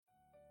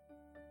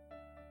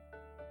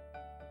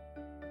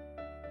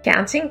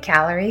Counting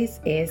calories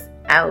is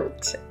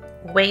out.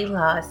 Weight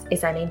loss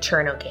is an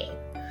internal game,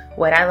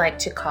 what I like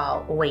to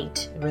call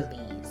weight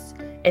release,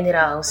 and it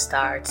all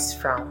starts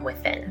from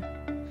within.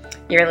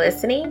 You're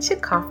listening to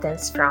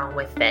Confidence from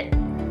Within,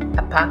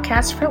 a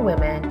podcast for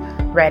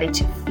women ready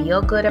to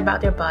feel good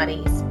about their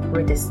bodies,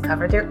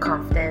 rediscover their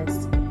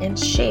confidence, and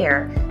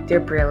share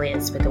their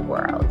brilliance with the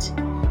world.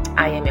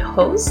 I am your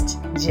host,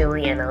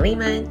 Juliana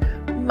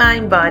Lehman,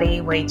 mind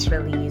body weight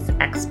release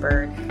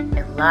expert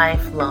and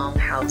lifelong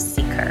health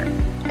seeker.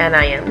 And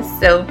I am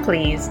so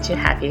pleased to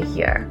have you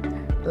here.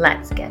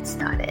 Let's get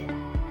started.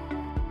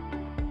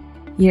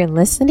 You're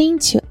listening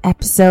to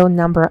episode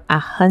number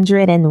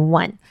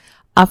 101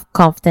 of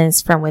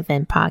Confidence from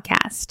Within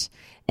podcast.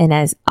 And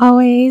as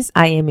always,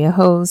 I am your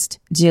host,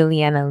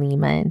 Juliana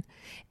Lehman.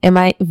 And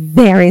my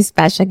very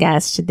special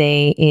guest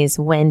today is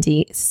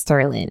Wendy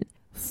Sterling,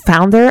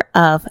 founder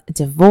of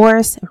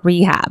Divorce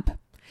Rehab.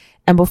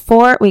 And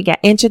before we get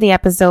into the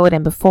episode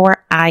and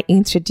before I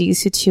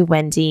introduce you to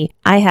Wendy,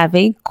 I have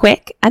a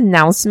quick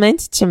announcement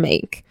to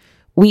make.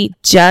 We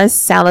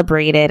just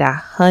celebrated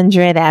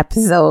 100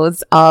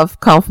 episodes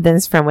of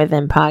Confidence from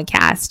Within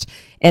podcast,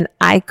 and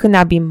I could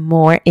not be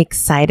more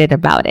excited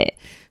about it.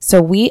 So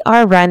we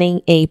are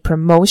running a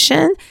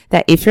promotion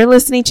that if you're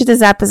listening to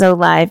this episode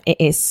live, it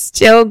is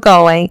still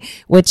going,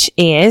 which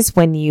is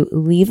when you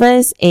leave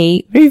us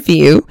a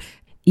review,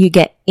 you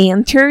get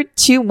entered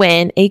to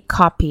win a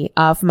copy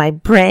of my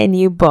brand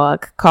new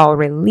book called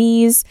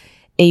Release,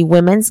 A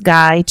Women's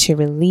Guide to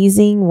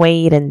Releasing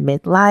Weight in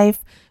Midlife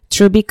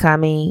through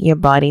Becoming Your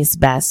Body's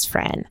Best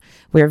Friend.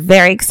 We're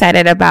very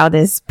excited about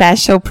this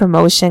special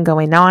promotion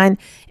going on,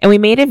 and we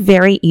made it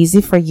very easy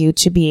for you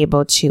to be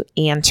able to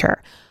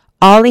enter.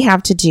 All you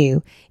have to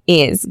do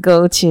is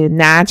go to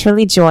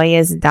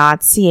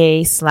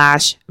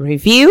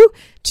naturallyjoyous.ca/review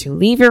to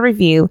leave your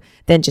review.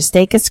 Then just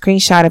take a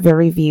screenshot of your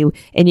review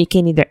and you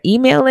can either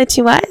email it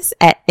to us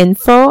at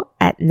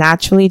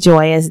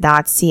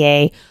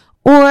info@naturallyjoyous.ca,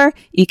 or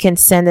you can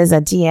send us a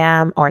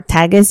DM or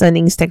tag us on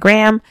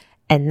Instagram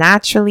at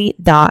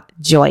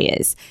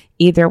naturally.joyous.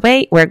 Either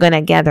way, we're going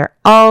to gather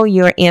all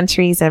your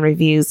entries and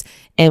reviews,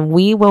 and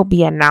we will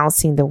be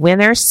announcing the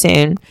winner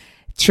soon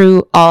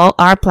through all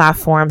our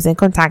platforms and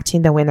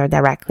contacting the winner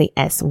directly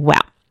as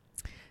well.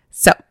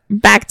 So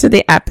back to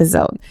the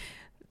episode.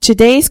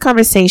 Today's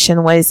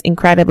conversation was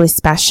incredibly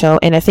special,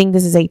 and I think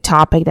this is a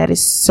topic that is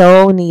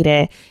so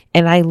needed,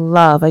 and I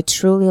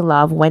truly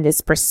love Wendy's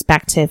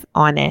perspective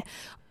on it.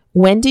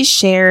 Wendy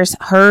shares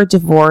her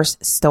divorce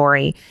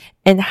story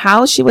and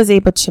how she was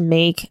able to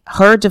make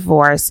her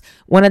divorce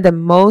one of the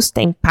most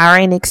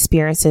empowering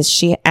experiences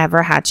she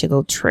ever had to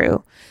go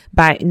through,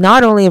 by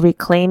not only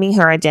reclaiming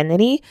her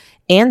identity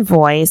and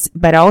voice,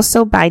 but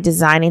also by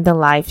designing the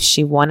life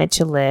she wanted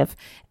to live,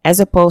 as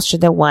opposed to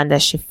the one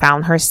that she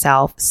found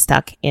herself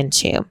stuck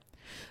into.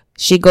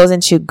 She goes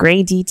into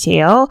great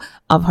detail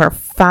of her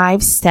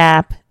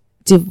 5-step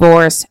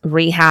divorce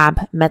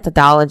rehab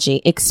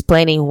methodology,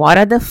 explaining what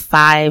are the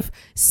 5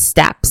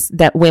 steps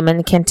that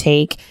women can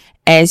take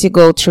as you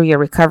go through your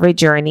recovery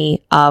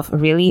journey of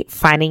really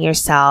finding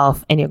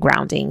yourself and your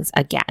groundings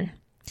again.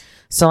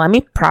 So let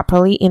me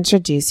properly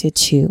introduce you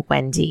to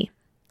Wendy.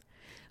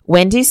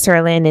 Wendy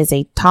Sterling is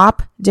a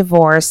top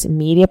divorce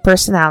media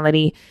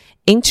personality,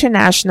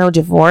 international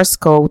divorce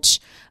coach,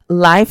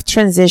 life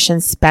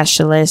transition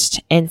specialist,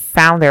 and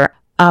founder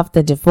of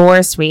the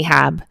Divorce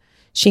Rehab.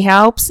 She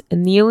helps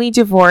newly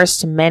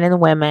divorced men and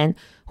women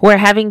who are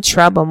having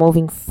trouble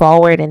moving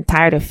forward and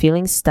tired of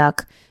feeling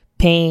stuck,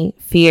 pain,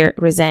 fear,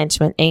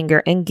 resentment,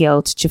 anger, and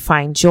guilt to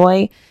find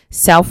joy,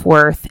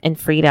 self-worth, and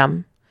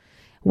freedom.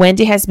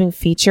 Wendy has been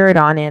featured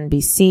on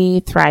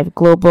NBC, Thrive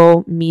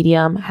Global,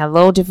 Medium,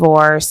 Hello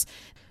Divorce,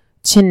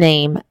 to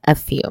name a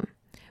few.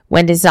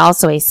 Wendy is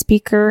also a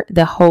speaker,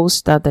 the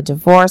host of the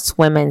Divorce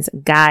Women's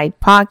Guide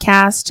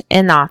podcast,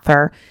 and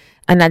author,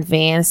 an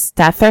advanced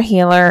tether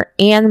healer,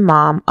 and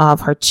mom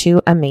of her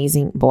 2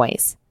 amazing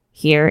boys.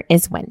 Here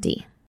is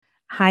Wendy.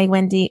 Hi,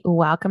 Wendy.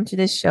 Welcome to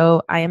the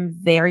show. I am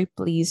very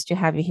pleased to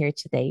have you here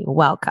today.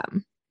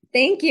 Welcome.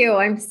 Thank you.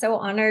 I'm so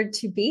honored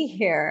to be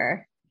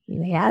here.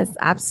 Yes,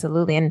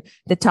 absolutely. And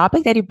the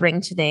topic that you bring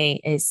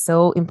today is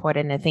so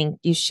important. I think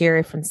you share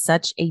it from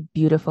such a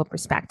beautiful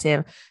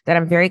perspective that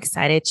I'm very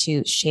excited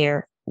to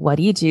share what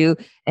you do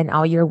and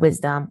all your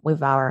wisdom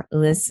with our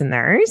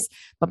listeners.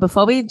 But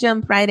before we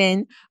jump right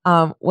in,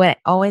 what I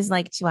always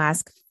like to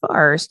ask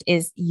first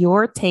is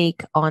your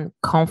take on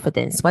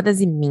confidence. What does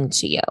it mean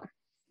to you?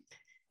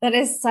 That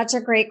is such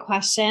a great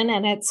question.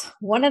 And it's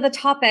one of the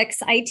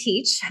topics I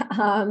teach.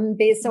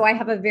 So I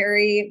have a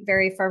very,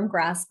 very firm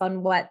grasp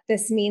on what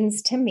this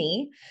means to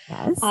me.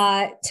 Yes.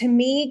 To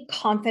me,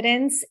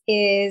 confidence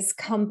is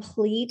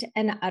complete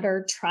and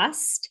utter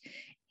trust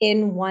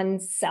in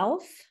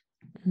oneself.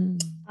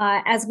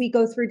 As we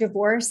go through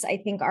divorce, I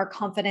think our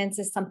confidence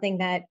is something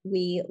that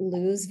we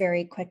lose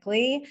very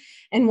quickly.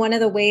 And one of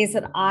the ways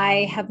that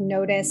I have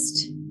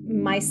noticed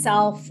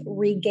myself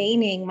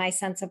regaining my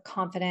sense of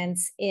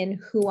confidence in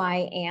who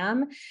I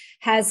am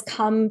has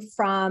come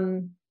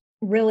from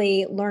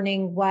really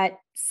learning what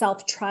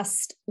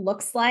self-trust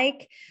looks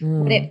like,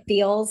 what it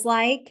feels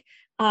like,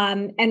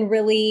 and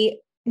really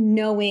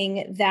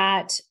knowing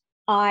that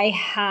I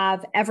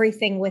have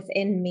everything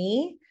within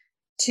me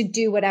to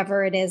do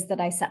whatever it is that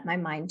I set my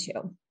mind to.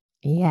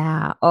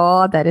 Yeah.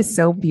 Oh, that is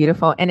so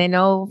beautiful. And I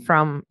know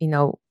from,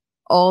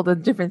 all the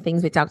different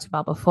things we talked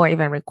about before,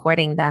 even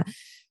recording, that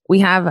we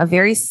have a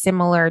very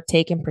similar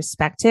take and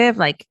perspective.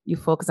 Like you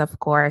focus, of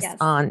course,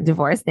 on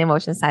divorce, the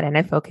emotion side, and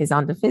I focus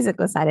on the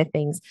physical side of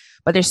things.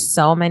 But there's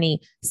so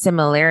many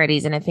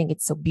similarities. And I think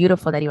it's so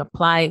beautiful that you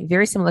apply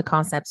very similar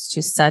concepts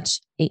to such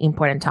an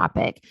important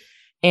topic.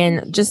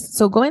 And just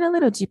so going a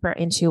little deeper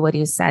into what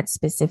you said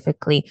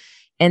specifically,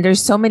 and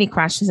there's so many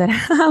questions that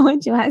I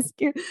want to ask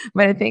you,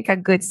 but I think a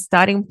good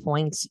starting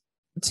point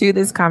to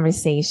this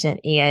conversation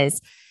is,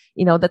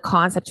 the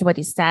concept of what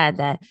you said,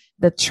 that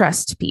the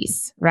trust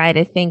piece, right?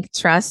 I think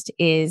trust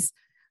is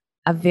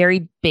a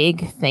very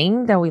big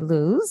thing that we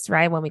lose,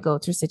 right? When we go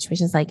through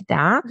situations like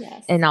that.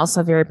 Yes. And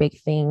also a very big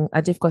thing,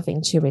 a difficult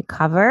thing to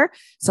recover.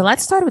 So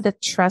let's start with the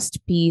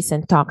trust piece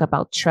and talk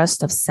about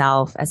trust of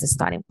self as a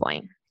starting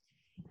point.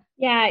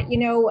 Yeah,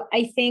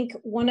 I think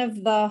one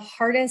of the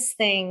hardest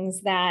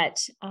things that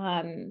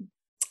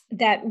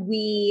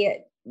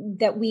we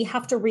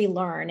have to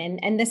relearn,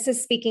 and this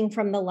is speaking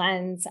from the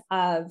lens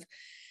of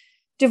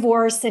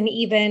divorce, and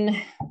even,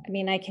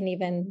 I can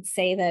even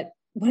say that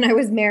when I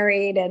was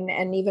married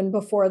and even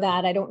before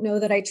that, I don't know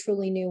that I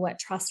truly knew what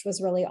trust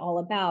was really all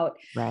about.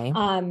 Right.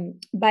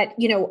 But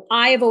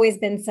I've always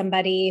been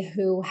somebody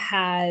who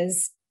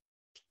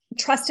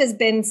trust has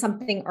been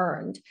something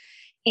earned.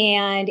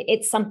 And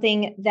it's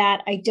something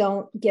that I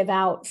don't give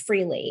out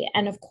freely.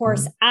 And of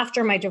course,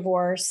 after my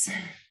divorce,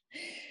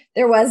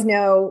 there was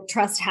no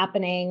trust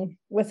happening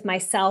with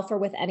myself or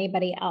with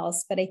anybody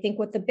else. But I think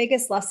what the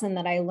biggest lesson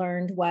that I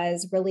learned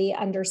was really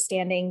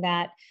understanding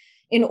that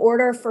in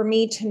order for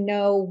me to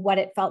know what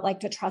it felt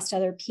like to trust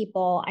other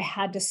people, I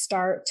had to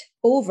start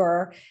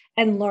over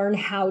and learn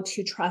how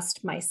to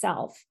trust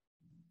myself.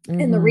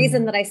 And the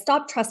reason that I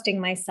stopped trusting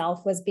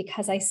myself was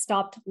because I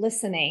stopped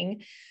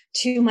listening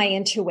to my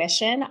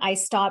intuition. I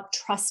stopped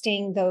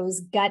trusting those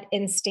gut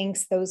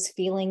instincts, those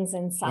feelings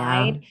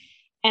inside,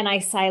 and I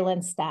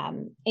silenced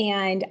them.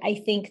 And I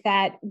think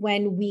that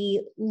when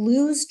we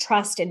lose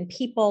trust in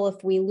people,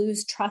 if we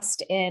lose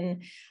trust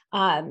in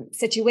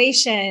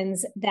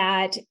situations,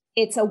 that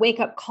it's a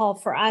wake-up call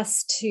for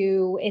us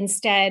to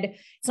instead,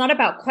 it's not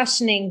about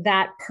questioning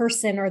that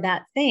person or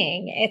that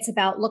thing. It's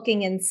about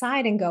looking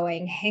inside and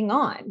going, hang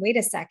on, wait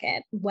a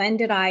second. When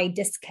did I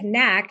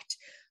disconnect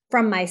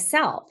from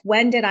myself?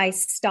 When did I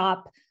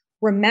stop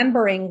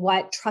remembering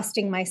what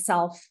trusting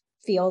myself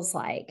feels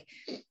like?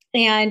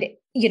 And,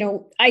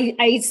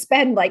 I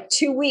spend like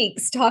 2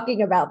 weeks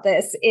talking about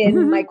this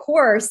in my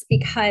course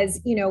because,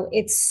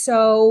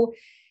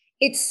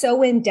 it's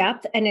so in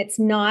depth, and it's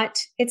not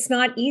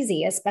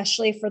easy,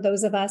 especially for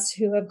those of us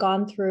who have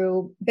gone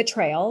through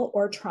betrayal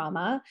or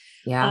trauma.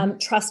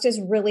 Trust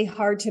is really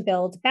hard to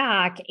build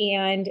back.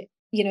 And,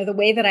 the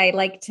way that I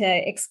like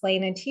to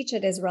explain and teach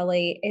it is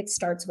really, it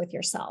starts with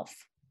yourself.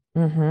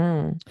 So,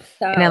 and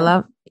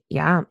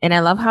I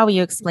love how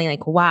you explain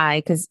like why,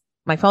 because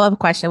my follow-up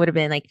question would have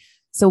been like,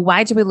 so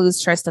why do we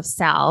lose trust of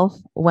self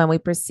when we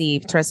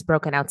perceive trust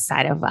broken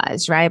outside of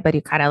us, right? But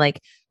you kind of like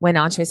went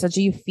on to it. So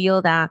do you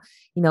feel that,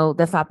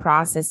 the thought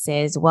process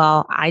is,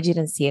 well, I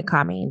didn't see it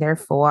coming,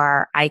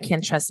 therefore I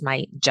can't trust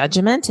my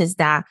judgment? Is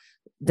that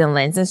the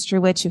lenses through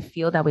which you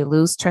feel that we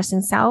lose trust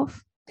in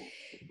self?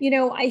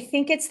 I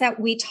think it's that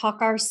we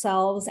talk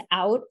ourselves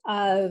out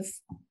of,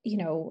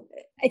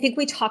 I think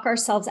we talk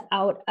ourselves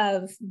out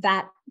of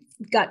that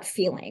gut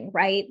feeling,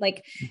 right?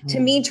 Like to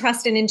me,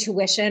 trust and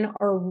intuition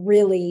are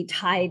really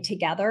tied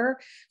together.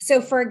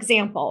 So for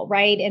example,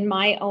 right, in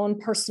my own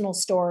personal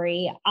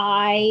story,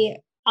 I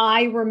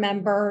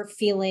remember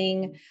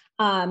feeling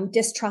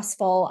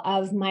distrustful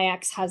of my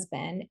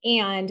ex-husband.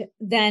 And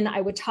then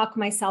I would talk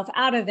myself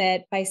out of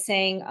it by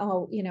saying,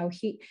 oh,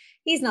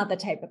 he's not the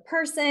type of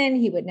person,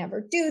 he would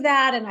never do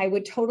that. And I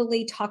would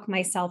totally talk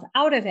myself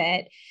out of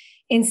it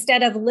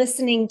instead of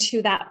listening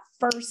to that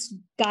first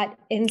gut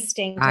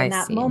instinct in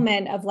that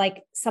moment of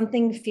like,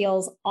 something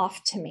feels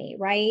off to me,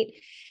 right?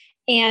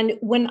 And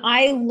when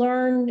I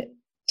learned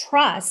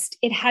trust,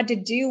 it had to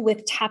do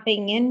with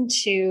tapping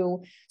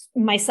into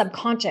my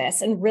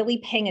subconscious and really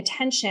paying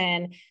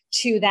attention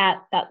to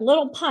that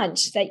little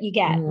punch that you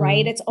get,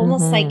 right? It's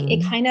almost like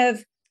it kind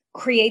of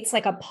creates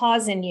like a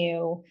pause in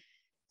you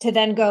to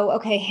then go,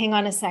 okay, hang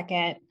on a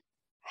second.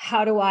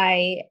 How do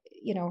I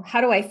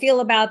feel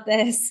about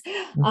this?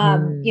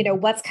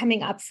 What's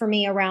coming up for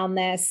me around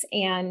this?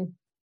 And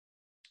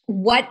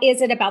what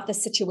is it about the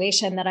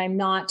situation that I'm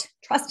not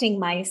trusting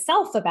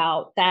myself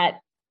about that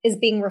is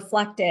being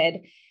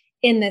reflected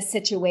in this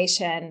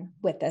situation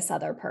with this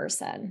other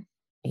person?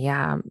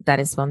 Yeah, that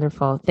is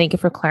wonderful. Thank you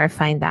for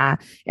clarifying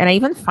that. And I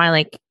even find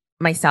like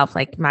myself,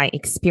 like my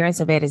experience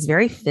of it is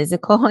very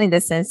physical in the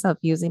sense of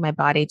using my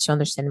body to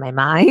understand my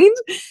mind.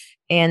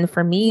 And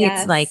for me,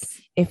 It's like,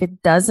 if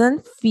it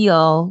doesn't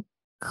feel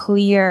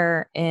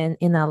clear and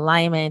in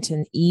alignment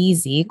and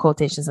easy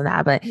quotations on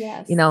that, but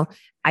Yes.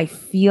 I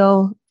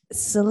feel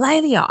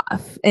slightly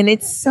off, and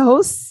it's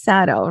so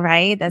subtle,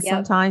 right? That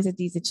sometimes it's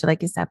easy to,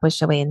 like you said,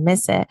 push away and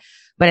miss it.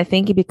 But I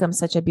think it becomes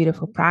such a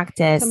beautiful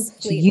practice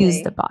to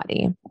use the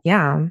body.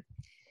 Yeah.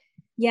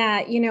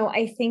 Yeah.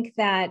 I think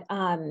that,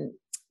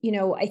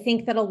 I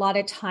think that a lot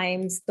of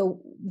times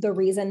the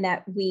reason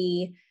that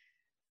we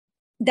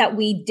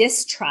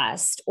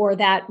distrust or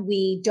that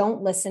we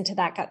don't listen to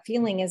that gut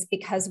feeling is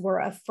because we're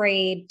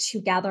afraid to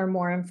gather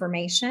more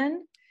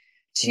information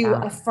to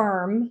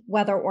affirm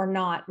whether or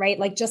not, right?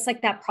 Like, just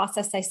like that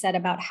process I said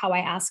about how I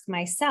ask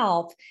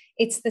myself,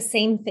 it's the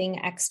same thing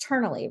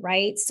externally,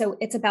 right? So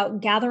it's about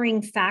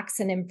gathering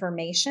facts and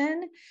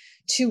information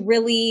to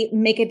really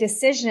make a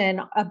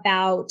decision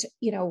about,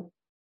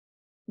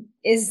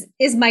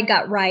 is my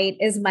gut right?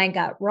 Is my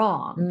gut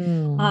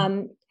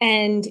wrong?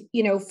 And,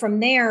 from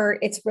there,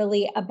 it's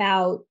really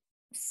about,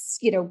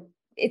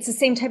 it's the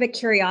same type of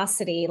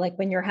curiosity. Like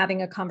when you're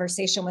having a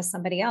conversation with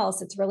somebody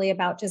else, it's really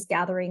about just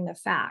gathering the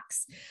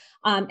facts.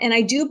 And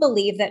I do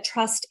believe that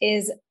trust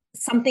is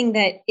something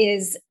that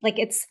is like,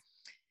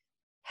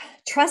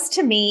 trust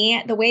to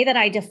me, the way that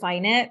I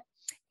define it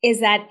is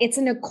that it's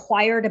an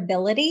acquired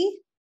ability.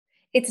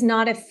 It's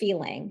not a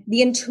feeling.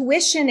 The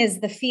intuition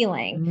is the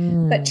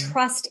feeling, but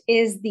trust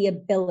is the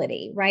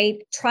ability, right?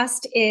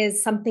 Trust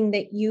is something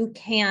that you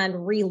can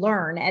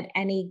relearn at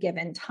any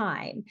given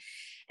time.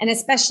 And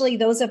especially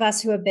those of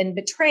us who have been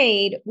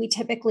betrayed, we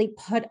typically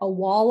put a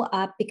wall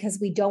up because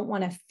we don't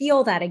want to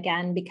feel that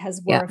again,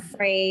 because we're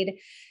afraid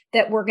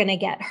that we're going to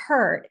get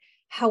hurt.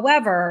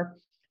 However,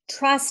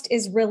 trust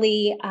is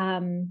really,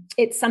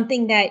 it's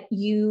something that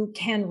you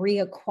can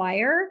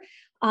reacquire.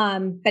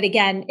 But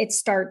again, it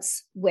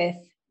starts with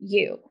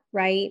you,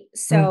 right?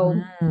 So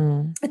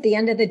at the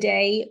end of the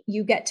day,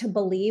 you get to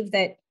believe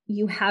that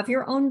you have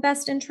your own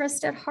best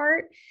interest at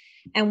heart.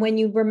 And when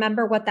you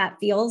remember what that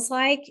feels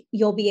like,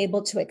 you'll be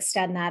able to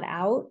extend that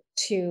out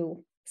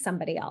to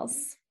somebody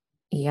else.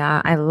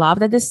 Yeah, I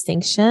love the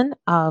distinction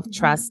of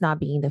trust not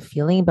being the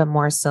feeling, but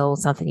more so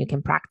something you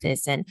can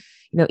practice and,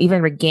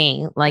 even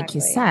regain, like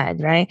you said,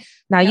 right?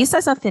 Now, you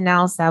said something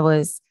else that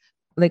was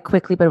like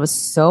quickly, but it was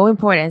so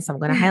important. So I'm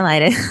going to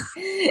highlight it.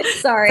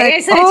 Sorry, I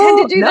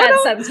tend to do that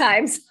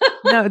sometimes.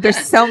 No, there's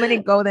so many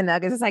golden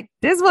nuggets. It's like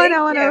this one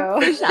I want to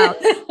push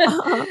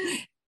out.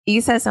 You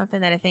said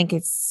something that I think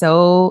is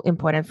so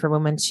important for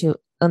women to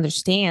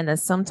understand, that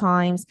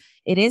sometimes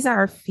it is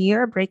our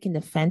fear breaking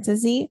the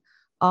fantasy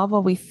of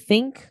what we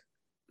think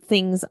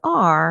things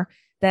are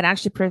that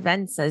actually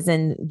prevents us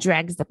and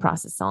drags the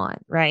process on,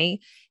 right?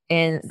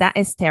 And that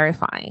is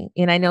terrifying.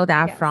 And I know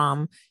that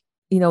from,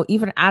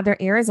 even other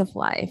areas of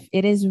life,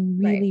 it is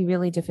really,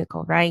 really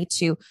difficult, right?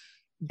 To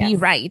be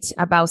right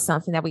about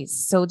something that we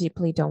so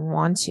deeply don't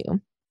want to.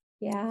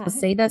 Yeah.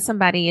 Say that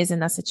somebody is in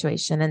that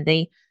situation and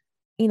they,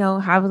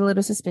 have a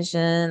little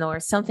suspicion or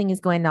something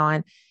is going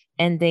on,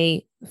 and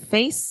they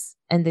face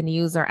and the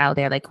news are out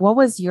there. Like, what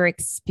was your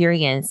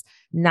experience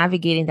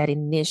navigating that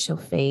initial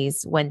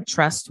phase when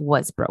trust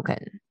was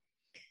broken?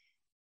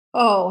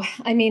 Oh,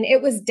 I mean,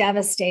 it was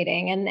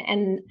devastating.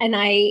 And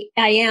I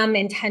am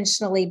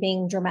intentionally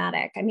being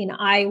dramatic. I mean,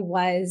 I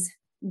was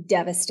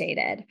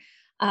devastated,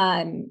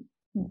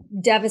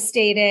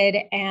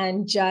 devastated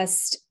and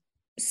just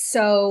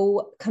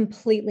so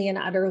completely and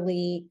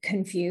utterly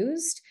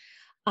confused.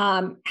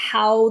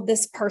 How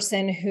this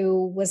person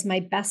who was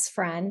my best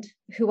friend,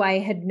 who I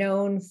had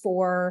known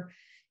for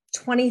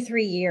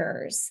 23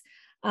 years,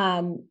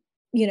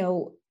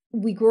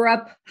 we grew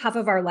up half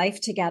of our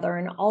life together,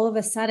 and all of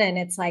a sudden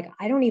it's like,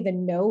 I don't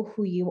even know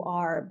who you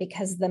are,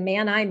 because the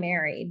man I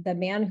married, the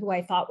man who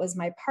I thought was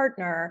my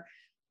partner,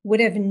 would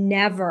have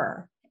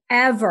never,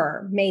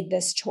 ever made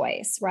this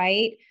choice,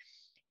 right?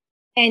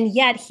 And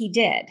yet he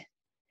did.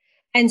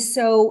 And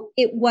so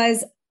it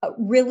was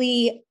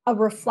really a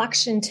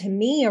reflection to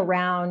me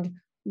around,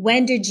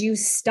 when did you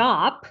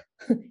stop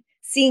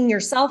seeing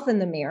yourself in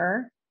the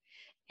mirror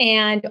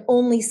and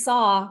only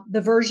saw the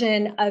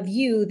version of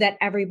you that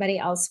everybody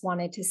else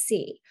wanted to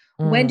see?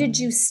 When did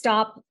you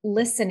stop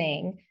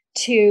listening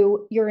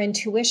to your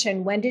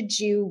intuition? When did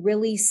you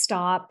really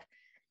stop?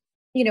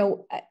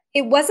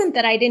 It wasn't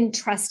that I didn't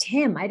trust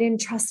him. I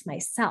didn't trust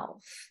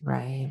myself.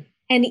 Right.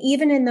 And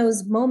even in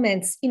those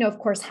moments, of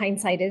course,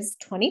 hindsight is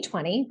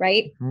 2020,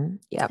 right?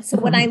 Yeah. So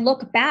when I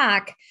look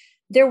back,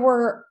 there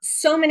were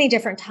so many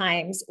different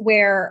times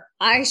where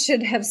I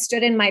should have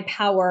stood in my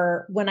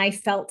power when I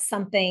felt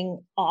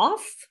something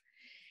off,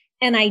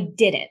 and I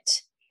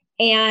didn't.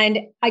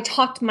 And I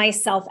talked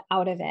myself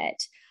out of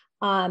it.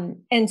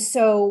 And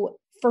so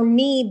for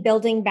me,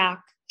 building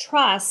back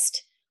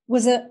trust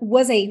was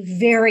a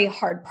very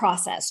hard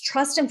process.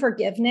 Trust and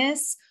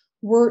forgiveness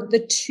were the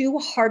two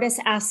hardest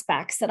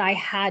aspects that I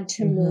had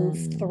to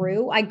move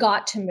through. I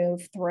got to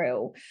move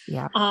through.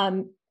 Yeah.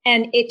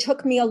 And it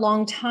took me a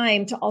long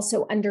time to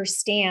also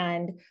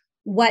understand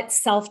what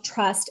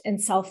self-trust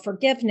and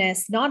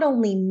self-forgiveness not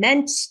only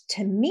meant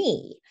to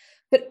me,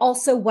 but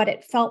also what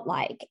it felt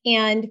like.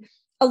 And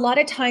a lot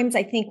of times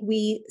I think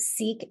we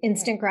seek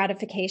instant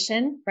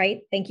gratification,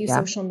 right? Thank you,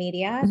 social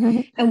media.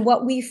 And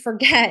what we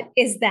forget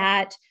is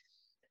that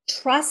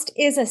trust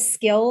is a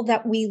skill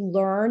that we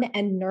learn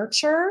and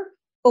nurture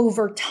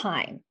over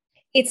time.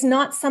 It's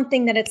not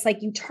something that it's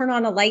like you turn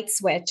on a light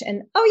switch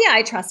and, oh yeah,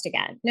 I trust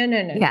again. No.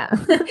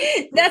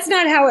 That's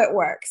not how it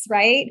works,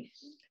 right?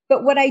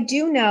 But what I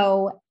do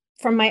know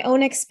from my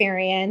own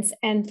experience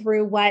and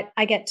through what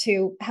I get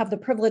to have the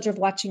privilege of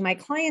watching my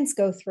clients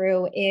go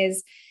through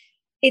is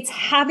it's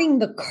having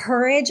the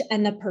courage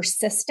and the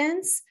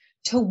persistence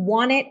to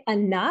want it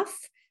enough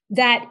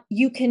that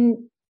you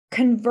can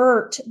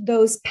convert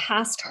those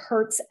past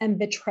hurts and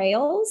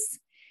betrayals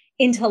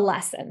into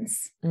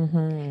lessons.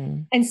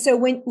 And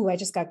so I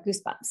just got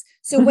goosebumps.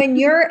 So when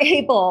you're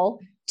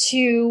able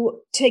to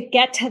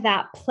get to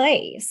that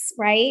place,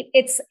 right?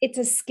 It's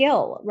a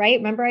skill, right?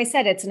 Remember I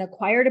said it's an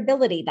acquired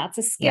ability. That's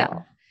a skill.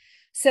 Yeah.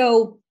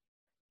 So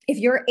if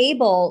you're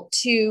able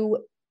to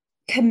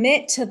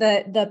commit to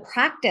the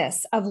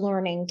practice of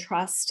learning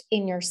trust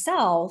in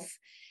yourself,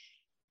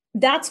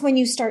 that's when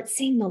you start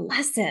seeing the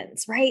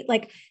lessons, right?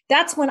 Like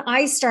that's when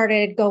I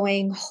started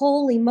going,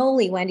 holy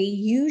moly, Wendy,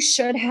 you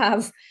should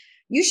have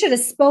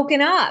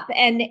spoken up.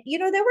 And,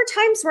 there were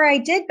times where I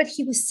did, but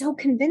he was so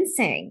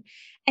convincing.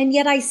 And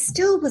yet I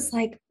still was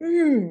like,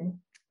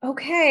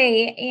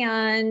 okay.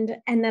 And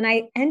then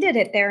I ended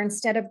it there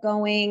instead of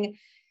going,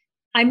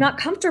 I'm not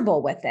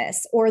comfortable with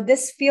this, or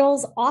this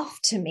feels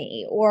off to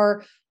me,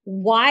 or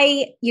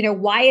why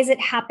is it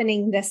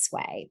happening this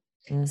way?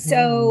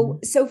 So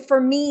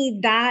for me,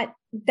 that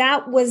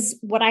was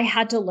what I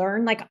had to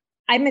learn. Like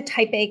I'm a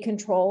type A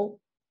control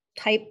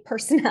type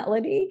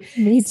personality.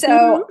 Me too.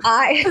 So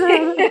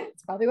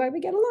it's probably why we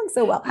get along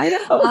so well. I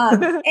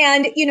know.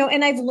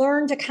 And I've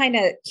learned to kind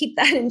of keep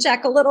that in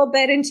check a little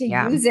bit and to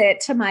use it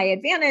to my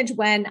advantage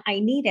when I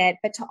need it,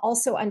 but to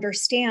also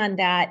understand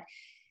that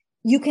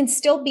you can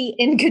still be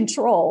in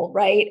control,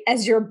 right?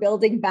 As you're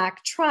building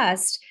back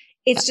trust.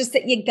 It's just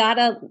that you got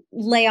to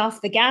lay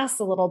off the gas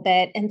a little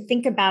bit and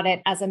think about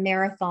it as a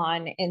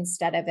marathon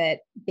instead of it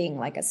being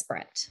like a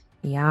sprint.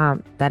 Yeah,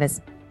 that is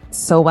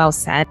so well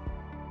said.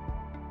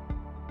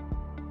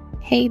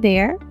 Hey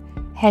there.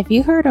 Have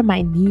you heard of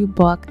my new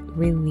book,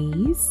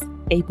 Release?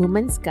 A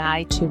Woman's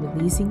Guide to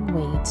Releasing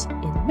Weight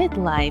in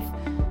Midlife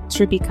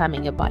through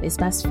Becoming Your Body's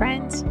Best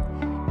Friend?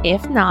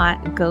 If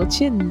not, go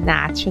to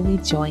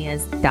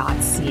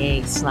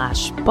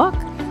naturallyjoyous.ca/book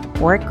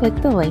or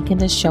click the link in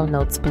the show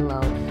notes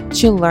below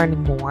to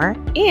learn more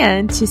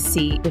and to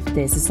see if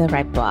this is the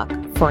right book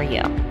for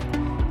you.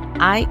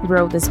 I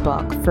wrote this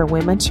book for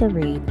women to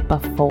read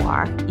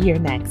before your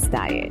next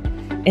diet.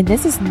 And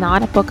this is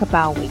not a book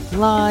about weight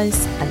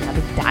loss,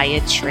 another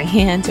diet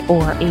trend,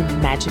 or a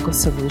magical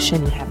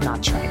solution you have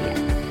not tried yet.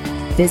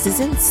 This is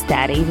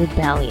instead a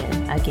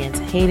rebellion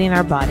against hating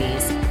our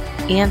bodies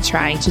and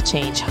trying to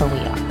change who we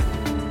are.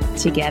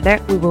 Together,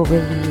 we will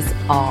release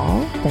all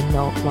that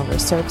no longer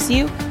serves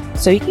you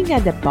so you can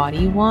get the body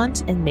you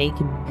want and make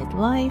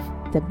midlife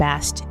the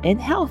best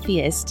and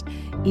healthiest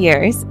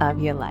years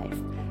of your life.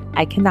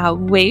 I cannot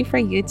wait for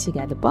you to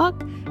get the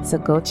book, so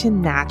go to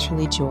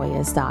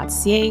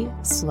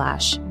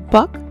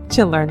naturallyjoyous.ca/book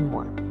to learn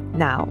more.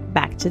 Now,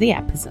 back to the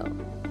episode.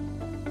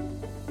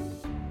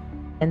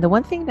 And the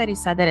one thing that you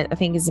said that I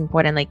think is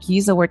important, like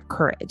use the word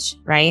courage,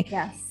 right?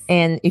 Yes.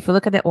 And if you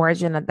look at the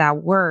origin of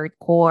that word,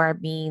 core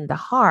being the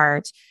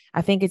heart,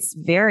 I think it's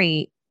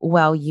very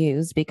well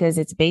used because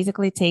it's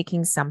basically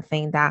taking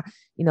something that,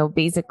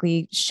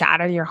 basically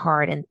shattered your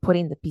heart and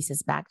putting the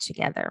pieces back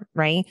together,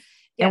 right?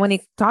 Yes. And when you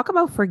talk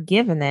about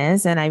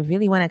forgiveness, and I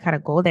really want to kind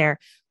of go there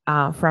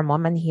for a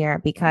moment here,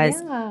 because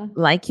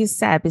like you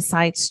said,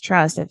 besides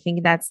trust, I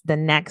think that's the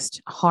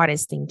next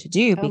hardest thing to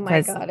do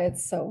because, oh my God,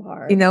 it's so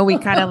hard. We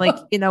kind of like,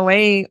 in a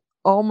way,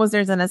 almost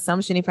there's an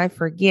assumption if I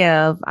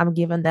forgive, I'm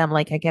giving them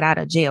like a get out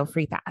of jail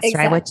free pass,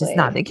 exactly. right? Which is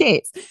not the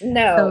case.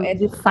 No, so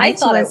define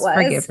to us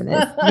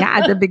forgiveness.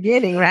 At the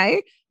beginning,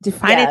 right?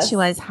 Define it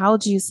to us. How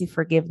do you see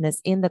forgiveness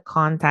in the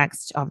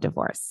context of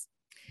divorce?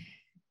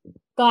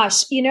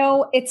 Gosh,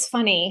 it's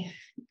funny,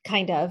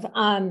 kind of.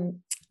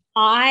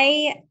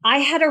 I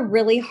had a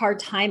really hard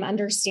time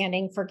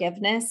understanding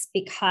forgiveness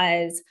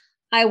because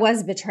I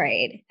was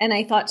betrayed. And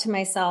I thought to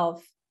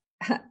myself,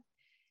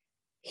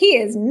 he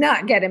is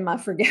not getting my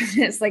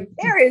forgiveness. Like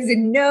there is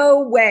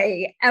no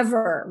way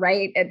ever.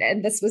 Right.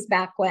 And this was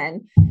back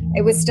when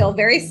it was still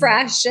very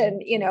fresh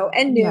and,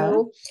 and new.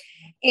 Yeah.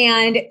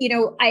 And,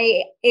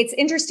 it's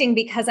interesting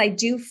because I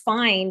do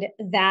find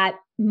that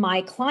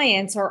my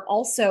clients are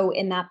also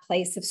in that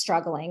place of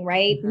struggling,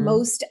 right? Mm-hmm.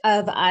 Most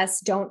of us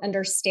don't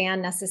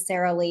understand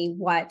necessarily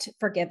what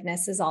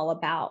forgiveness is all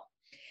about.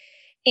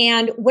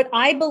 And what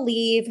I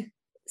believe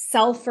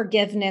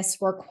self-forgiveness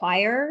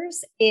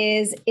requires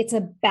is it's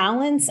a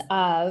balance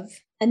of,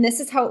 and this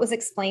is how it was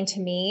explained to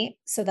me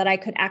so that I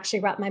could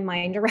actually wrap my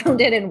mind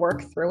around it and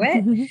work through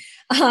it.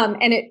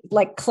 And it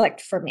like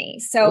clicked for me.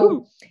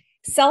 So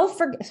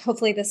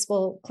hopefully this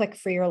will click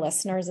for your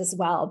listeners as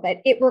well, but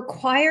it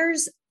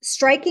requires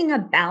striking a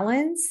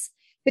balance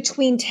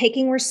between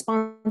taking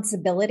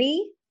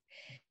responsibility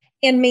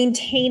and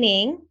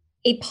maintaining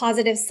a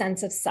positive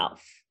sense of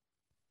self.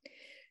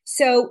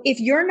 So if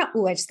you're not,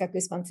 I just got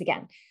goosebumps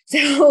again.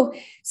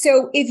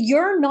 So if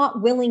you're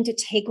not willing to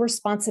take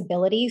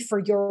responsibility for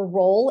your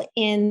role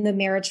in the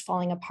marriage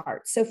falling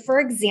apart. So for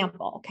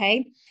example,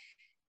 okay,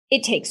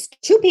 it takes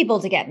two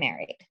people to get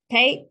married.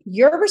 Okay.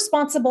 You're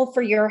responsible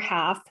for your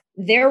half.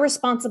 They're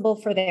responsible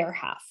for their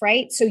half,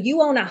 right? So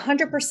you own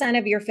 100%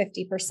 of your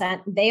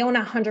 50%. They own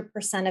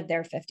 100% of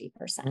their 50%.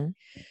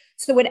 Mm-hmm.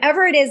 So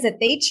whatever it is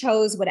that they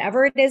chose,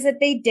 whatever it is that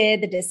they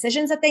did, the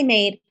decisions that they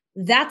made,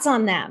 that's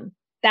on them.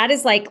 That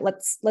is like,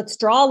 let's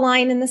draw a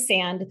line in the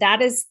sand.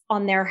 That is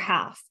on their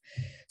half.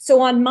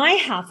 So on my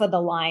half of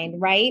the line,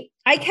 right,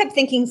 I kept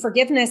thinking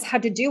forgiveness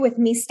had to do with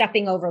me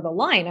stepping over the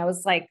line. I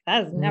was like,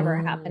 that is never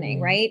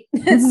happening, right?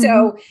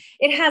 So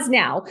it has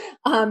now.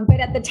 But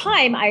at the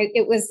time,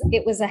 it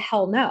was a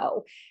hell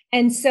no.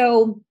 And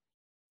so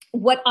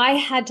what I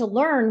had to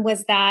learn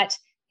was that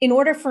in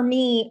order for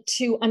me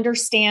to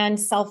understand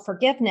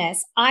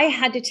self-forgiveness, I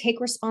had to take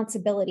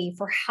responsibility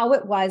for how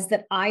it was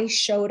that I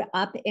showed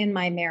up in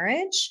my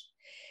marriage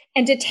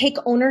and to take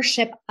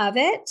ownership of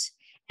it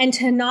and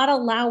to not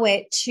allow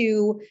it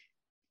to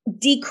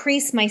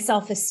decrease my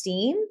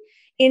self-esteem.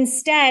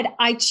 Instead,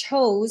 I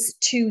chose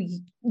to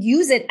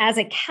use it as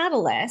a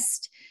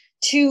catalyst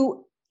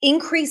to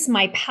increase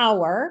my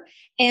power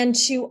and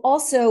to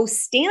also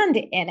stand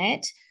in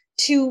it,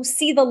 to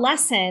see the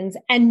lessons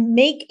and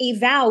make a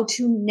vow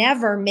to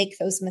never make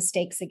those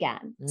mistakes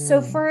again.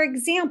 So for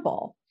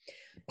example,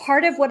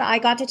 part of what I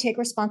got to take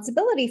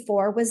responsibility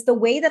for was the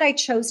way that I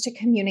chose to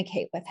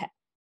communicate with him.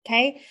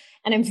 Okay.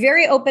 And I'm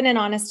very open and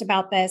honest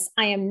about this.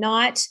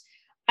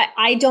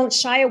 I don't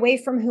shy away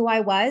from who I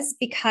was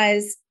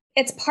because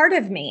it's part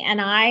of me. And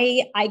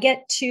I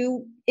get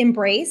to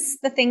embrace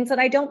the things that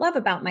I don't love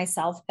about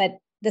myself, but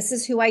this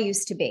is who I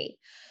used to be.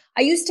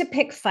 I used to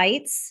pick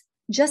fights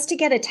just to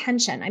get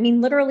attention. I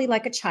mean, literally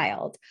like a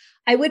child.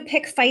 I would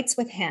pick fights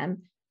with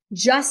him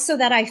just so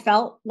that I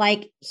felt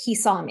like he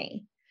saw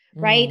me,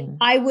 right?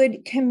 I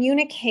would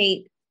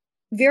communicate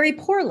very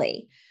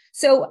poorly.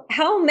 So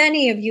how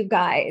many of you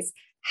guys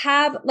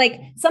have like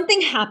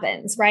something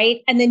happens,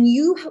 right? And then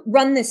you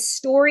run this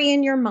story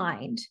in your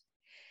mind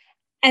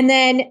and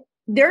then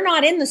they're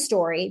not in the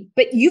story,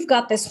 but you've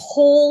got this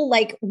whole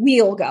like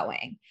wheel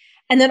going.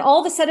 And then all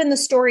of a sudden the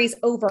story's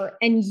over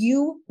and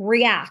you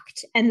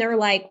react and they're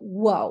like,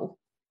 whoa,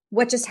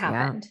 what just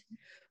happened? Yeah.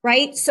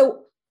 Right.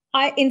 So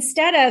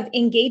instead of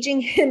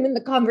engaging him in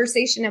the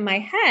conversation in my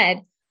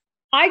head,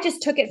 I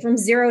just took it from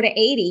 0 to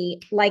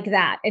 80 like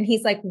that. And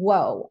he's like,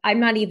 whoa,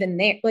 I'm not even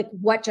there. Like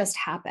what just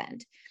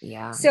happened?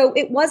 Yeah. So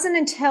it wasn't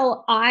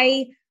until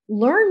I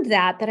learned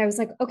that I was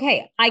like,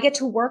 okay, I get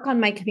to work on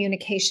my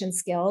communication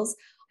skills.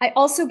 I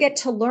also get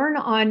to learn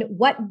on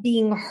what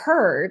being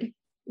heard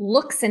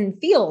looks and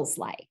feels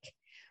like,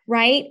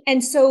 right?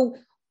 And so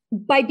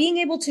by being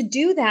able to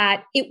do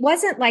that, it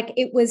wasn't like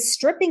it was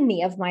stripping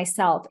me of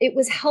myself. It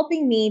was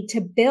helping me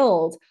to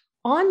build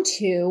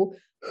onto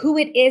who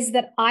it is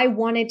that I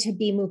wanted to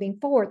be moving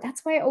forward.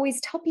 That's why I always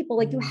tell people,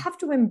 like, you have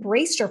to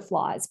embrace your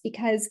flaws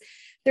because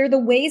they're the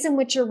ways in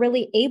which you're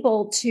really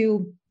able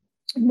to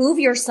move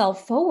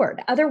yourself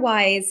forward.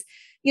 Otherwise,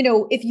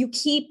 if you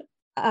keep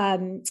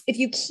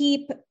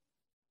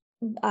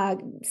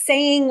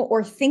saying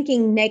or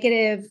thinking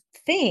negative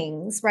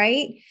things,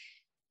 right,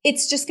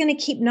 it's just going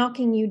to keep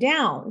knocking you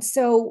down.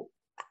 So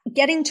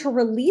getting to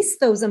release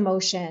those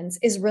emotions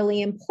is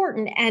really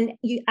important. And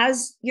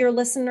as your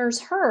listeners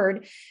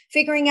heard,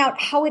 figuring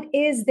out how it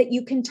is that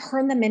you can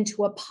turn them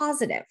into a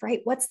positive, right?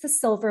 What's the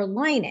silver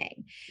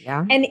lining?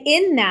 Yeah. And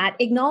in that,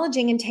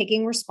 acknowledging and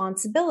taking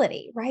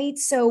responsibility, right?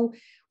 So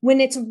when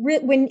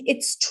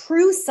it's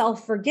true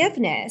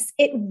self-forgiveness,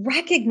 it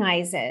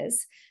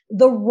recognizes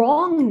the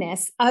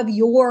wrongness of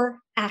your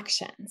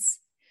actions.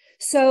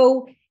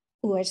 So,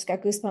 I just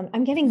got goosebumps.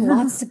 I'm getting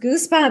lots of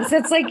goosebumps.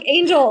 It's like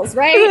angels,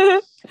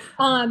 right?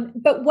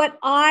 But what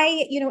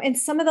and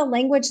some of the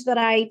language that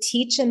I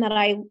teach and that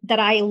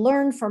I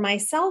learned for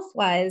myself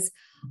was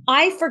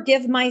I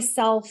forgive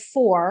myself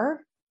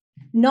for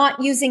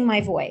not using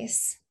my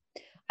voice.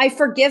 I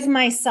forgive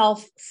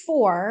myself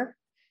for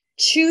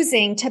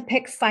choosing to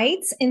pick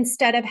fights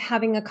instead of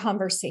having a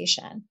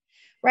conversation.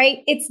 Right?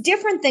 It's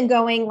different than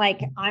going like,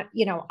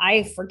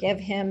 I forgive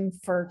him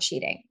for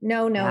cheating.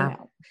 No.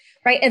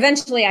 Right.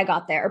 Eventually I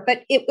got there,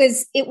 but it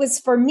was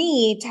for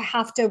me to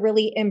have to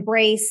really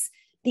embrace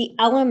the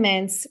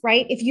elements,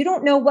 right? If you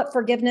don't know what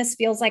forgiveness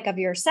feels like of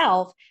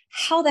yourself,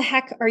 how the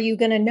heck are you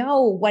going to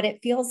know what it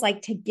feels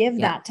like to give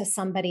that to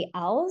somebody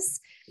else?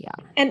 Yeah.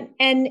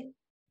 And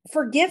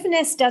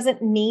forgiveness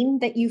doesn't mean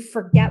that you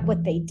forget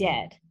what they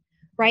did.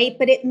 Right.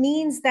 But it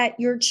means that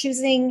you're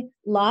choosing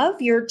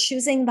love, you're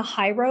choosing the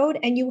high road,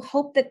 and you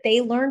hope that they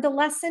learned a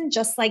lesson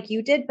just like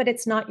you did, but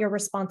it's not your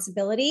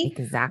responsibility.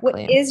 Exactly.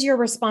 What is your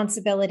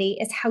responsibility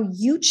is how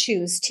you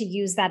choose to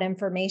use that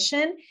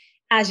information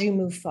as you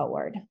move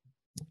forward.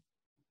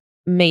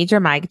 Major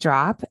mic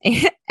drop.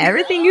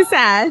 everything you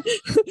said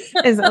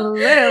is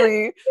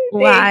literally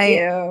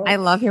why I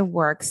love your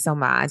work so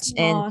much.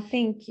 And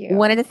thank you.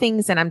 One of the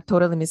things, and I'm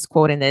totally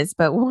misquoting this,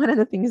 but one of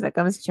the things that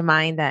comes to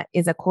mind that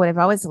is a quote I've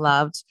always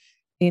loved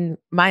in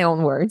my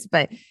own words,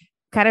 but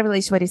kind of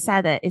relates to what you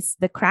said, that it's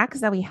the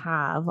cracks that we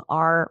have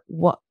are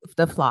what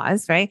the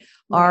flaws, right?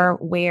 Are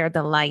where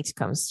the light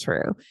comes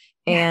through.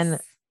 And,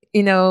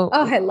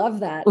 I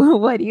love that.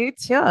 What you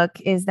took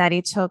is that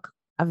it took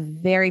a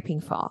very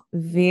painful,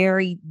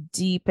 very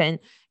deep and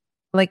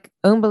like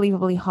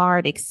unbelievably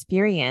hard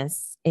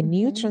experience, and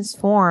you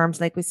transformed,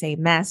 like we say,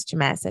 mess to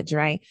message,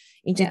 right?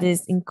 Into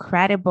this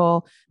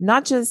incredible,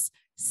 not just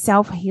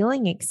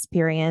self-healing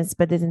experience,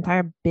 but this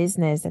entire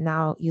business. And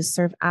now you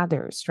serve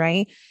others,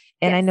 right?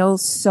 And I know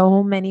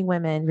so many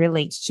women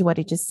relate to what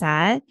you just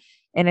said.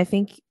 And I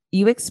think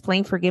you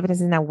explain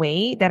forgiveness in a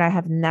way that I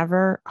have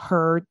never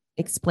heard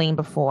explained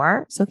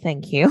before. So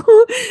thank you.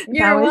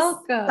 You're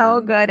welcome.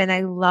 So good. And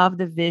I love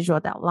the visual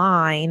of that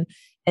line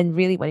and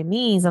really what it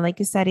means. And like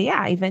you said,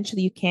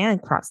 eventually you can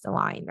cross the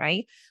line,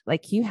 right?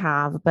 Like you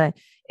have, but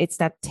it's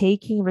that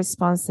taking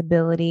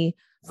responsibility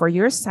for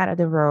your side of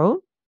the road,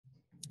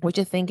 which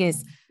I think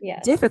is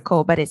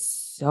difficult, but it's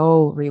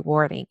so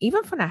rewarding,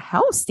 even from a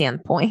health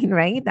standpoint,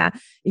 right? That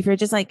if you're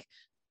just like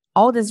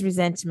all this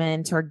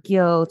resentment or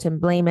guilt and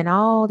blame and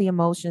all the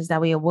emotions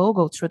that we will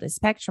go through the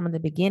spectrum in the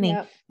beginning,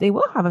 they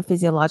will have a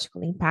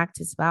physiological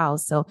impact as well.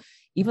 So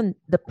even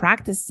the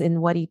practice in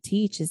what you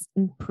teach is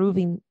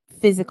improving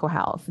physical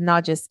health,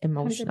 not just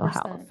emotional 100%.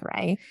 health,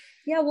 right?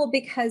 Yeah, well,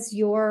 because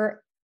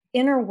your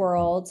inner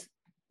world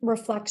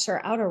reflects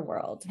your outer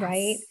world,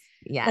 right?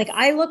 Yeah. Like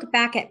I look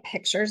back at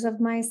pictures of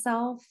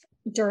myself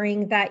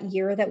during that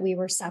year that we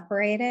were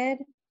separated.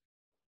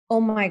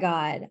 Oh my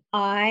God.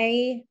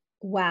 I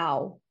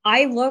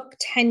look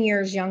 10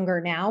 years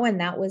younger now.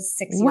 And that was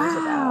 6 years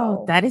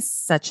ago. That is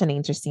such an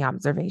interesting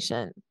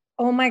observation.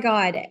 Oh my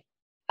God.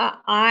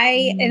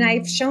 And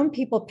I've shown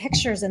people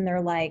pictures and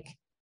they're like,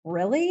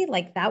 really?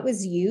 Like that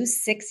was you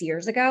 6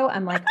 years ago?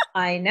 I'm like,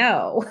 I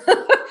know.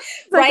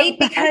 Right?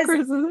 Because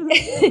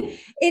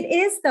it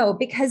is though,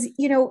 because,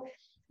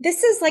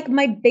 this is like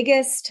my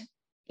biggest,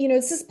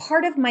 this is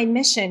part of my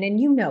mission. And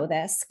you know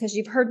this because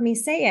you've heard me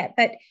say it,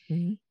 but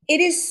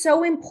it is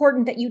so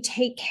important that you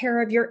take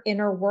care of your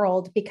inner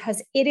world,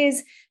 because it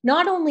is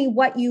not only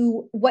what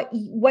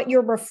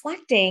you're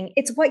reflecting,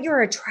 it's what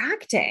you're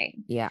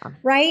attracting. Yeah.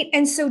 Right.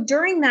 And so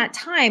during that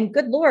time,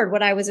 good Lord,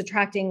 what I was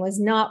attracting was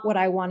not what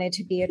I wanted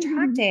to be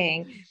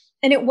attracting.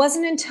 And it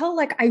wasn't until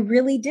like I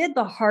really did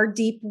the hard,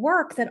 deep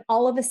work that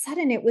all of a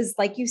sudden it was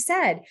like you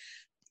said,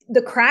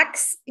 the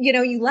cracks,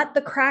 you let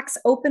the cracks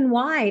open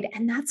wide,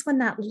 and that's when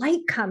that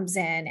light comes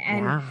in,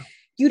 and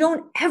you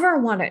don't ever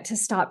want it to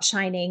stop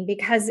shining,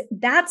 because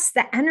that's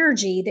the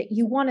energy that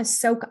you want to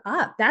soak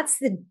up. That's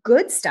the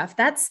good stuff.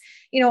 That's,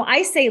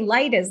 I say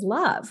light is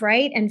love,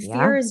 right? And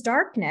fear is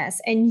darkness.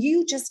 And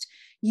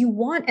you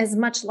want as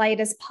much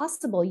light as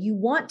possible. You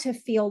want to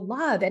feel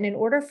love. And in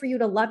order for you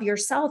to love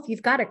yourself,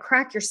 you've got to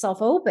crack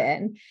yourself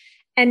open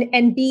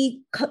and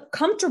be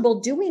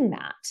comfortable doing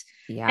that.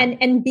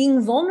 And being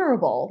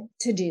vulnerable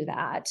to do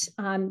that.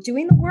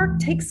 Doing the work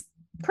takes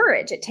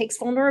courage. It takes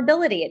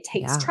vulnerability. It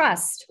takes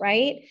trust,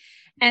 right?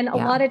 And a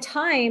lot of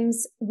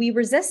times we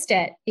resist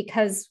it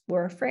because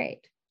we're afraid.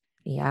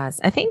 Yes.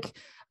 I think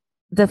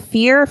the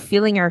fear of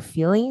feeling our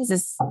feelings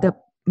is the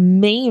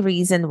main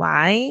reason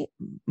why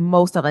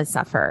most of us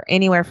suffer,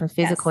 anywhere from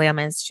physical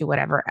ailments to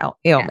whatever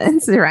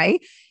ailments, right?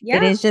 Yeah.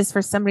 It is just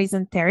for some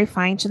reason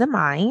terrifying to the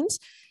mind.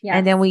 Yes.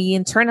 And then we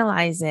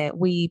internalize it.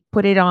 We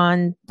put it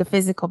on the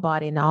physical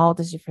body in all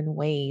these different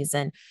ways.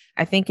 And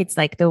I think it's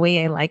like the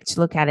way I like to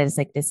look at it is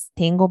like this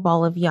tangle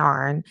ball of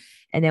yarn.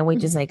 And then we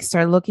just like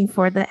start looking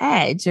for the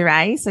edge,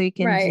 right? So you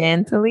can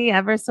gently,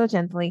 ever so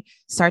gently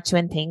start to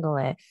untangle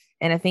it.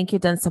 And I think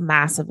you've done some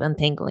massive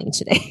untangling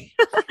today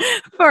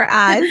for us.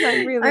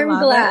 I'm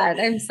glad.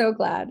 I'm so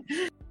glad.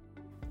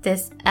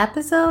 This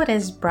episode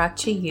is brought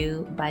to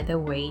you by the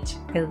Weight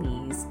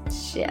Release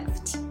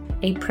Shift,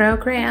 a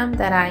program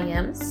that I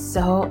am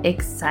so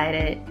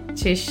excited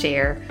to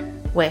share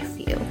with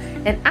you.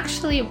 And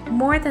actually,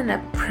 more than a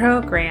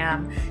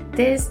program,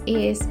 this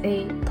is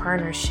a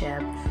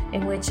partnership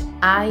in which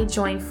I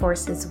join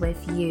forces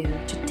with you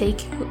to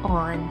take you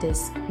on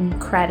this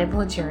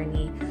incredible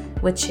journey,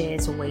 which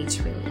is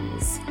weight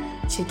release.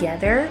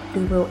 Together,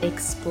 we will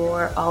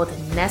explore all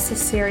the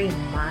necessary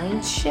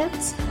mind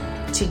shifts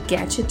to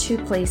get you to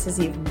places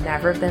you've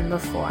never been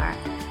before,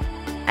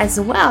 as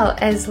well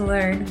as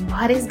learn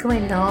what is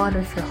going on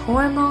with your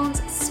hormones,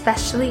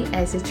 especially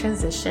as you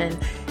transition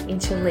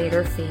into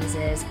later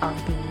phases of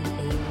being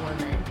a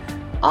woman.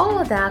 All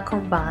of that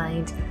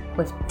combined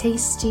with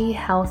tasty,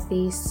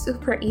 healthy,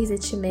 super easy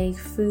to make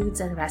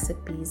foods and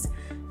recipes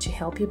to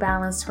help you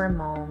balance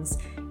hormones,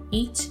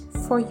 eat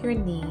for your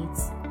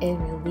needs,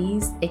 and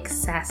release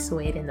excess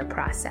weight in the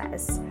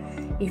process.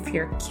 If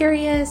you're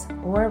curious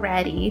or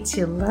ready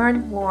to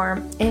learn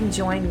more and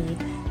join me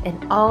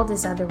and all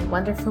these other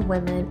wonderful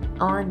women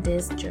on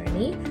this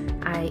journey,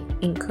 I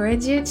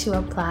encourage you to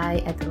apply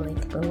at the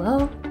link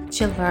below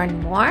to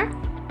learn more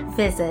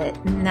visit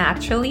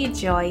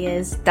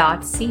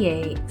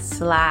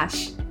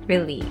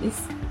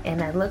naturallyjoyous.ca/release.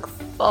 And I look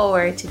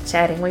forward to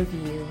chatting with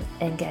you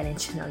and getting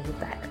to know you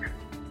better.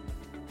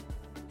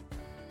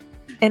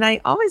 And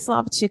I always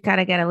love to kind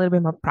of get a little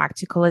bit more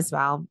practical as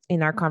well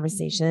in our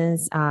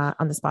conversations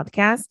on this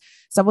podcast.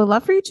 So I would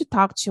love for you to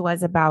talk to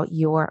us about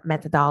your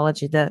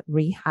methodology, the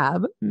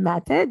rehab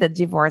method, the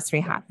divorce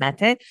rehab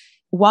method.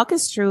 Walk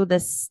us through the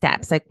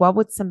steps. Like, what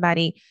would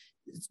somebody's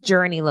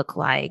journey look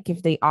like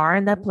if they are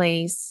in that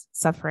place,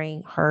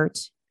 suffering, hurt,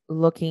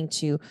 looking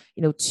to,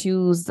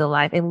 choose the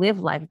life and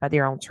live life by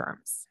their own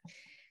terms?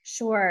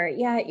 Sure.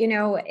 Yeah.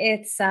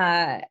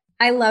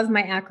 I love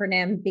my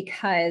acronym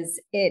because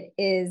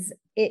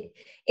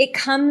it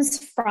comes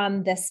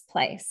from this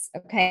place.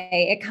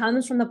 Okay. It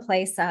comes from the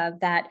place of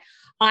that.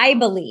 I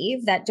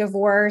believe that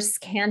divorce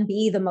can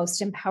be the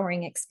most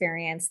empowering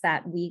experience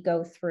that we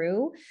go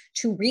through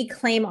to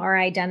reclaim our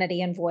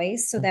identity and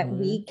voice so that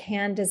we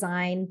can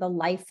design the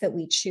life that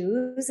we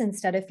choose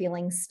instead of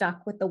feeling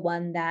stuck with the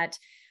one that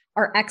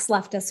our ex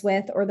left us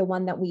with or the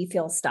one that we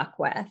feel stuck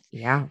with.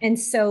 Yeah. And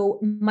so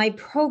my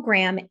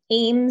program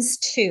aims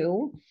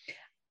to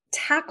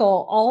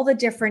tackle all the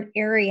different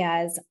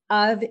areas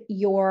of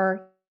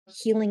your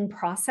healing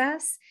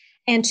process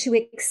and to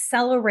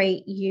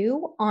accelerate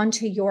you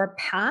onto your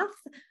path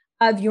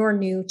of your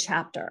new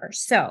chapter.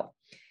 So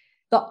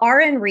the R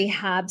in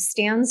rehab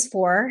stands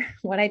for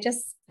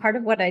part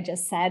of what I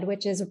just said,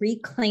 which is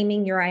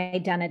reclaiming your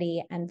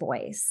identity and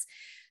voice.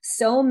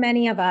 So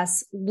many of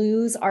us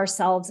lose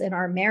ourselves in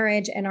our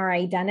marriage and our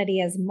identity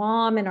as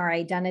mom and our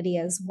identity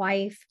as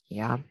wife.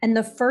 Yeah. And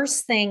the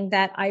first thing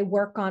that I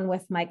work on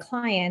with my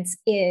clients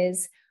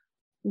is,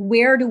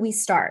 where do we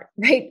start,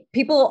 right?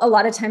 People a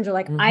lot of times are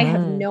like, I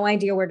have no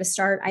idea where to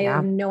start. I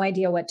have no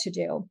idea what to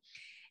do.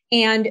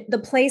 And the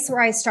place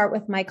where I start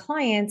with my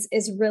clients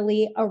is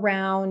really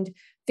around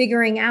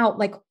figuring out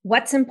like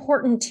what's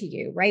important to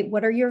you, right?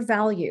 What are your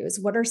values?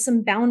 What are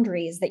some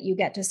boundaries that you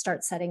get to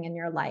start setting in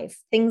your life?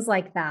 Things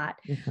like that.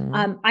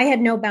 I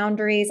had no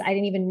boundaries. I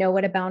didn't even know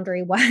what a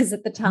boundary was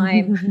at the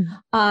time.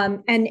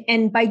 And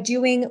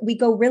we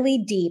go really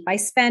deep. I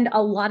spend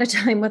a lot of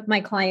time with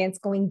my clients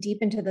going deep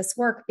into this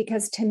work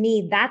because to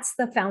me, that's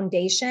the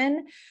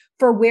foundation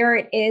for where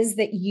it is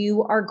that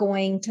you are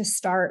going to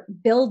start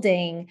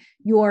building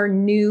your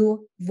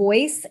new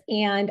voice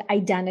and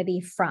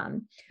identity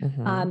from.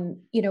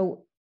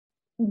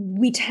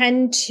 We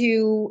tend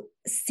to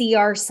see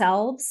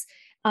ourselves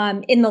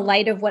in the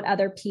light of what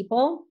other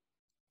people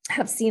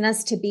have seen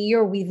us to be,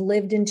 or we've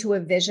lived into a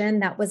vision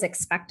that was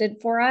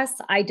expected for us.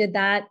 I did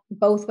that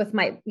both with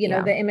my,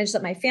 the image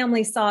that my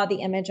family saw,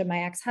 the image of my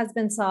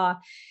ex-husband saw.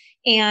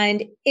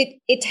 And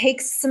it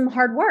takes some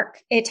hard work.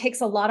 It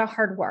takes a lot of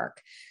hard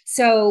work.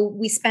 So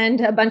we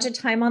spend a bunch of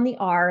time on the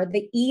R.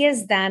 The E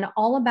is then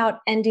all about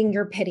ending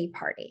your pity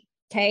party.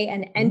 Okay.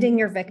 And ending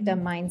your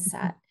victim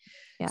mindset.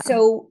 Yeah.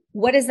 So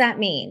what does that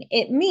mean?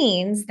 It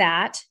means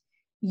that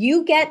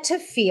you get to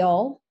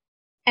feel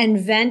and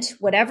vent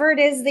whatever it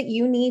is that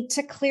you need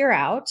to clear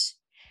out.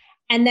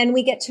 And then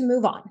we get to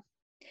move on.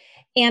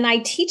 And I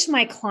teach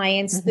my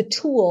clients the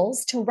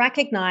tools to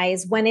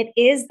recognize when it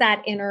is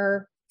that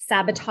inner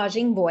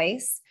sabotaging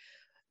voice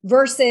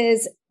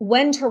versus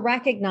when to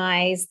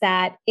recognize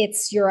that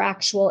it's your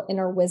actual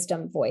inner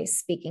wisdom voice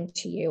speaking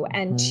to you.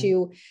 And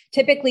to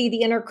typically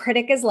the inner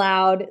critic is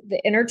loud,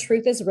 the inner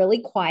truth is really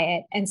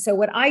quiet. And so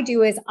what I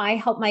do is I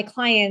help my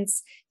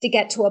clients to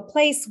get to a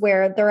place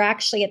where they're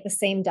actually at the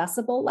same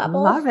decibel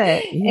level. Love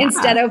it. Yeah.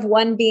 Instead of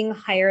one being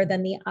higher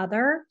than the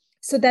other,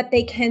 so that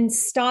they can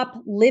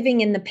stop living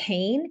in the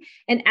pain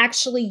and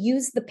actually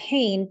use the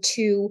pain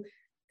to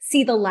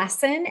see the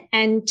lesson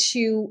and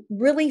to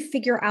really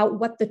figure out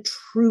what the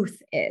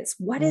truth is.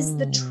 What is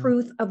the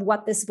truth of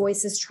what this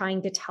voice is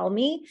trying to tell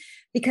me?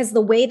 Because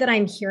the way that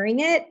I'm hearing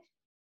it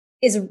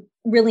is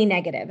really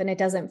negative and it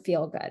doesn't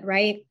feel good,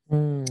 right?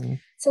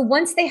 So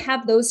once they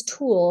have those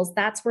tools,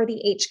 that's where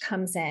the H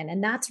comes in.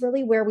 And that's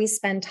really where we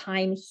spend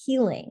time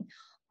healing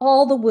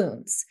all the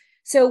wounds.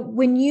 So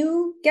when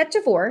you get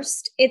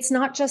divorced, it's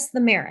not just the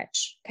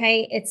marriage,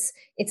 okay? It's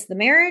the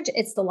marriage,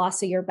 it's the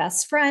loss of your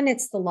best friend,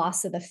 it's the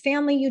loss of the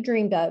family you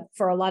dreamed of.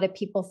 For a lot of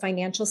people,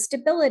 financial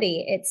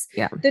stability, it's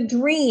the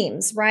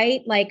dreams,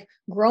 right? Like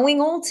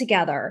growing old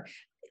together,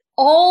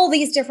 all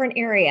these different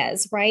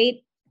areas, right?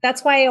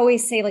 That's why I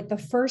always say like the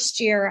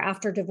first year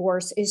after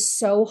divorce is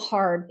so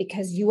hard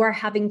because you are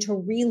having to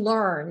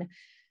relearn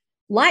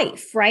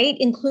life, right?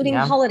 Including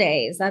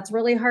holidays. That's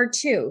really hard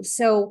too.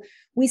 So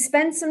we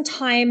spend some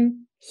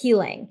time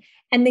healing.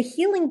 And the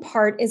healing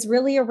part is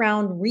really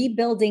around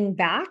rebuilding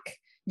back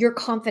your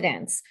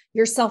confidence,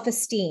 your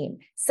self-esteem,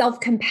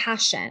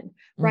 self-compassion,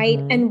 right?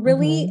 And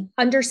really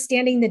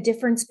understanding the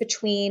difference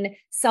between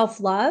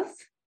self-love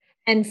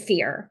and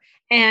fear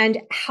and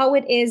how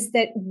it is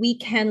that we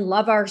can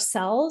love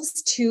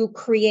ourselves to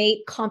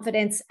create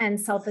confidence and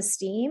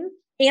self-esteem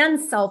and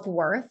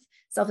self-worth.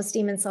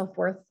 Self-esteem and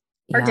self-worth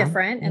are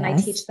different. And I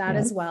teach that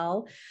as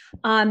well.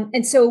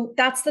 And so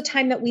that's the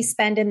time that we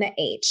spend in the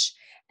H.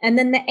 And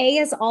then the A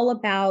is all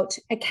about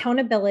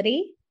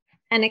accountability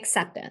and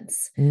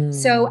acceptance.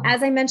 So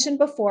as I mentioned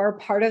before,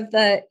 part of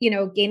the,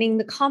 gaining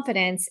the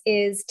confidence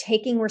is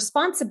taking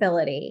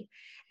responsibility,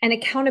 and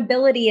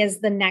accountability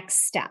is the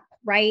next step,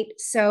 right?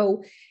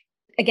 So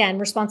again,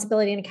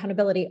 responsibility and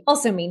accountability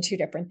also mean two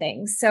different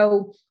things.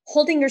 So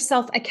holding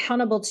yourself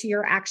accountable to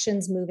your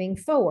actions moving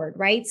forward,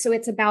 right? So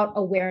it's about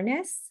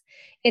awareness.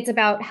 It's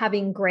about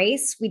having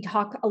grace. We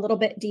talk a little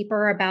bit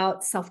deeper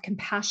about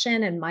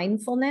self-compassion and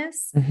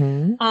mindfulness,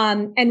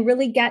 and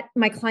really get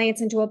my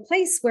clients into a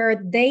place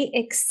where they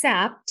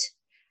accept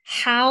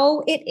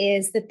how it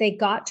is that they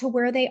got to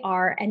where they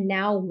are. And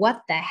now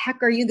what the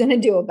heck are you going to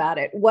do about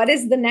it? What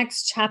is the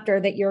next chapter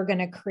that you're going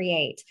to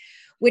create?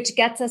 Which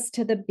gets us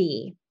to the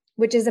B,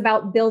 which is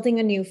about building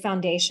a new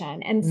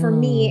foundation. And for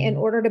me, in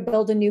order to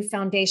build a new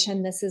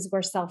foundation, this is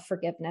where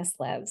self-forgiveness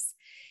lives.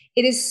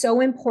 It is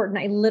so important.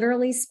 I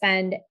literally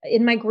spend,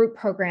 in my group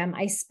program,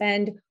 I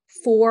spend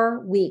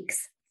 4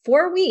 weeks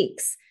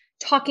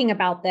talking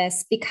about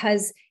this,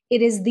 because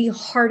it is the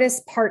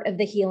hardest part of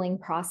the healing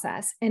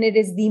process. And it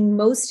is the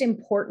most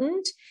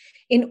important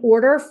in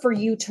order for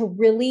you to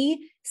really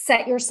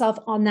set yourself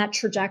on that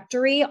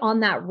trajectory,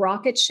 on that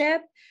rocket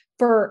ship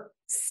for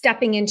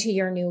stepping into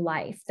your new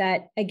life.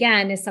 That,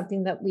 again, is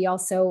something that we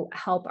also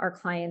help our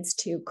clients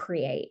to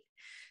create.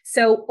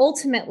 So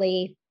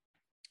ultimately,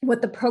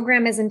 what the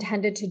program is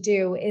intended to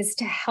do is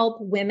to help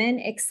women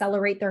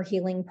accelerate their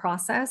healing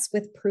process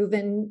with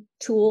proven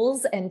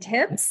tools and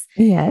tips.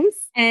 Yes.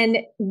 And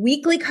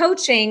weekly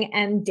coaching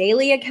and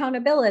daily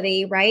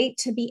accountability, right?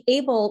 To be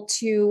able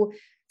to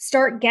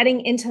start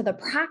getting into the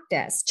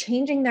practice,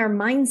 changing their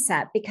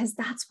mindset, because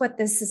that's what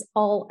this is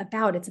all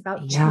about. It's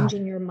about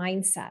changing your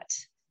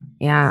mindset.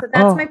 Yeah. So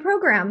that's my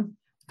program.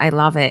 I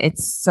love it.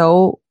 It's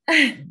so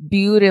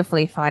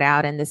beautifully thought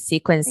out, and the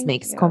sequence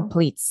makes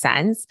complete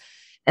sense.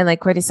 And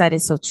like Courtney said,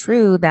 it's so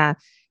true that,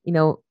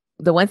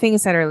 the one thing you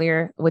said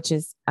earlier, which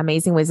is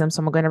amazing wisdom.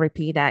 So I'm going to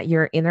repeat that: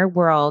 your inner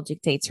world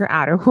dictates your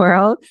outer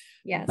world.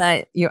 Yes.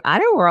 But your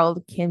outer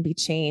world can be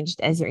changed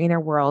as your inner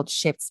world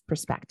shifts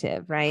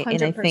perspective. Right. 100%.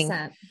 And I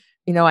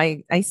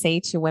think, I say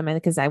to women,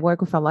 because I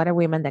work with a lot of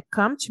women that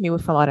come to me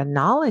with a lot of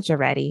knowledge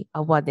already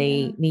of what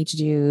they need to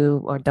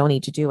do or don't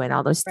need to do and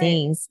all those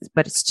things,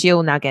 but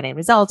still not getting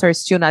results or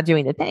still not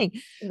doing the thing.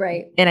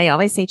 Right. And I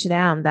always say to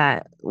them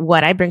that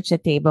what I bring to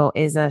the table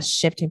is a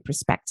shift in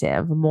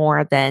perspective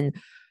more than,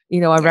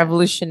 a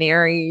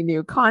revolutionary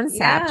new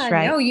concept,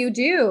 right? No, you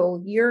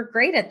do. You're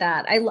great at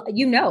that.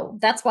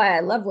 That's why I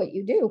love what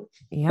you do.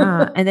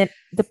 Yeah. And then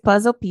the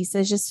puzzle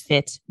pieces just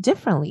fit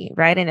differently.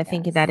 Right. And I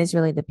think that is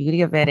really the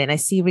beauty of it. And I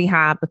see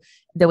rehab,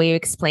 the way you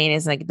explain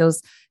is like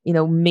those,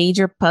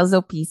 major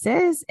puzzle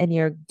pieces, and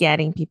you're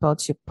getting people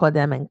to put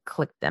them and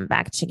click them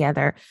back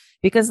together.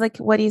 Because like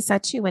what you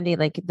said too, Wendy,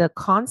 like the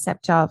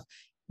concept of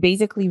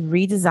basically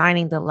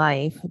redesigning the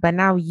life, but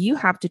now you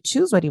have to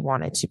choose what you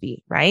want it to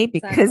be, right?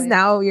 Because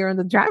now you're in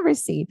the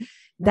driver's seat.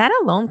 That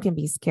alone can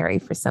be scary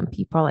for some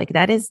people. Like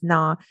that is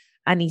not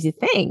an easy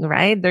thing,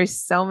 right?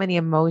 There's so many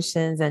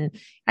emotions. And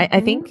I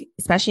think,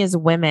 especially as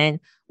women,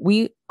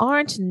 we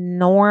aren't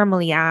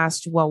normally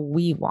asked what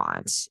we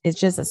want. It's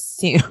just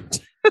assumed,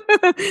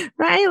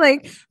 right?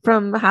 Like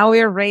from how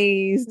we're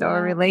raised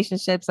or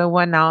relationships or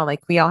whatnot, like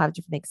we all have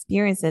different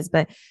experiences.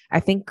 But I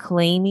think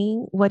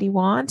claiming what you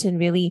want and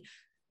really,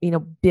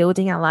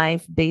 building a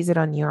life based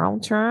on your own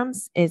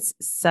terms is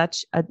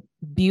such a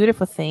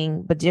beautiful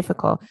thing, but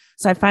difficult.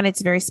 So I find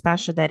it's very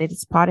special that it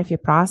is part of your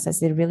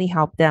process. It really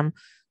helped them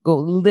go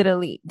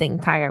literally the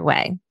entire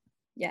way.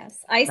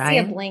 Yes. I see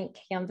a blank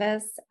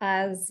canvas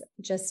as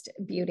just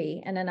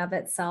beauty in and of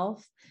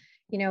itself.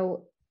 We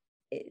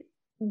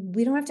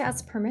don't have to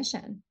ask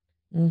permission.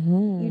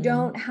 You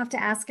don't have to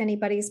ask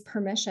anybody's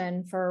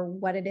permission for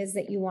what it is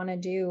that you want to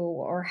do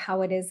or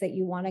how it is that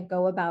you want to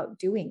go about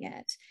doing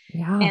it.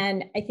 Yeah.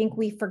 And I think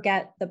we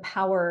forget the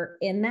power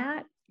in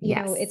that.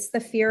 It's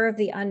the fear of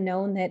the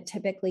unknown that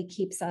typically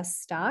keeps us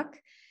stuck.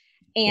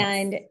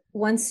 And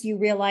once you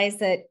realize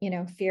that,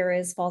 fear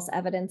is false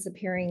evidence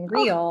appearing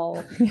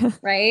real,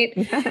 right?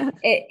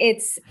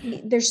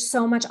 There's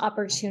so much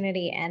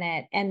opportunity in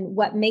it. And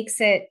what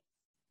makes it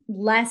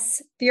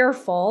less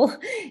fearful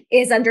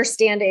is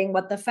understanding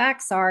what the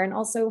facts are and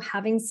also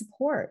having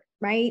support,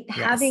 right? Yes.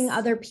 Having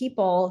other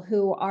people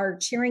who are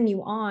cheering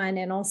you on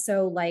and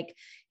also like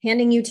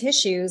handing you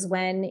tissues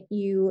when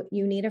you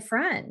need a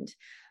friend.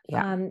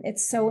 Yeah.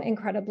 It's so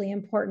incredibly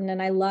important.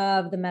 And I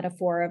love the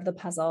metaphor of the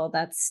puzzle.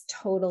 That's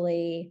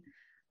totally,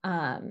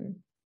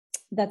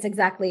 that's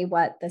exactly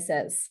what this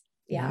is.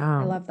 Yeah.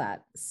 I love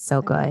that.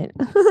 So good.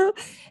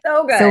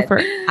 So good. So for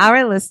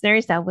our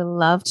listeners that would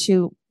love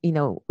to,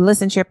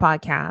 listen to your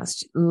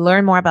podcast,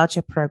 learn more about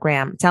your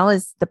program, tell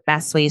us the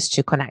best ways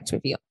to connect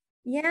with you.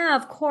 Yeah,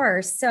 of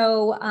course.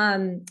 So,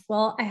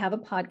 I have a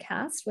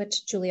podcast,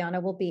 which Juliana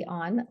will be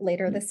on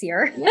later this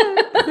year.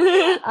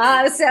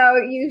 So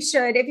you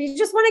should, if you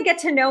just want to get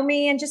to know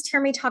me and just hear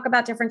me talk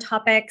about different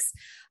topics,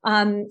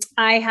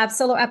 I have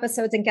solo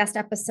episodes and guest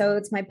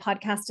episodes. My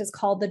podcast is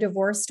called the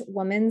Divorced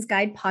Woman's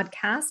Guide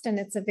Podcast, and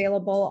it's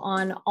available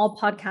on all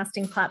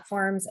podcasting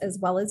platforms as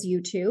well as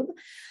YouTube.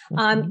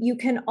 You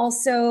can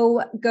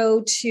also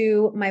go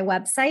to my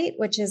website,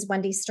 which is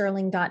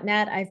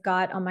wendysterling.net. I've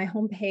got on my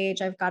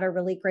homepage, I've got a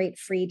really great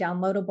free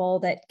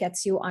downloadable that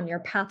gets you on your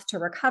path to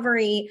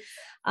recovery.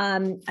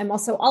 I'm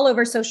also all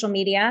over social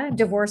media,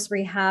 Divorce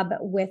Rehab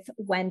with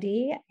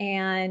Wendy.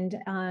 And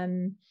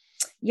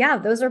yeah,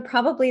 those are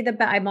probably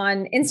I'm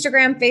on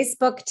Instagram,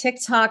 Facebook,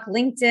 TikTok,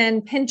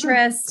 LinkedIn,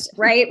 Pinterest,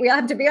 right? We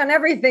have to be on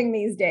everything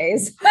these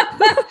days.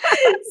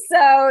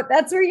 So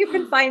that's where you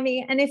can find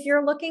me. And if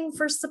you're looking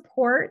for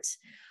support,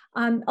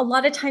 a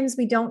lot of times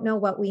we don't know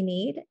what we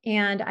need.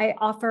 And I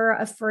offer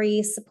a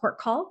free support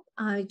call.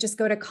 Just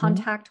go to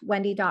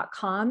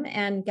contactwendy.com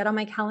and get on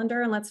my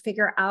calendar and let's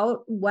figure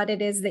out what it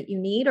is that you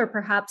need. Or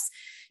perhaps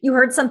you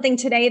heard something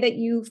today that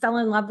you fell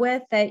in love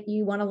with that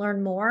you want to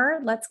learn more.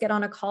 Let's get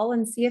on a call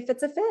and see if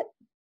it's a fit.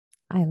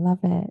 I love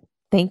it.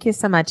 Thank you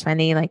so much,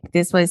 Wendy.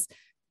 This was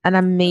an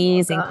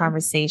amazing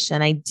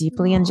conversation. I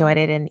deeply enjoyed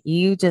it. And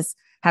you just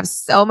have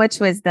so much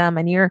wisdom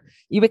and you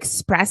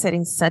express it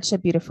in such a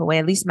beautiful way.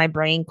 At least my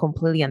brain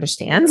completely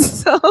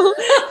understands. So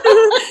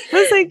I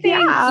was like,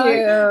 thank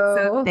you.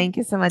 So thank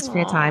you so much for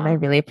your time. I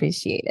really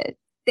appreciate it.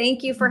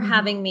 Thank you for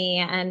having me.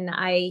 And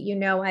I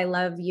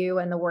love you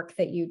and the work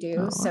that you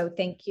do. So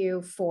thank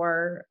you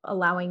for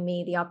allowing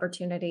me the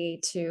opportunity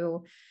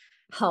to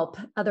help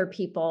other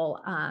people,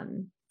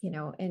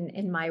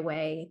 in my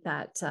way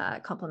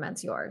that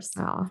complements yours.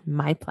 Oh,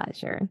 my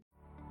pleasure.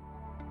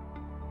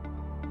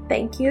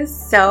 Thank you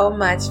so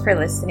much for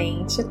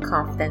listening to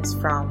Confidence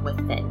from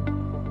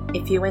Within.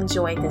 If you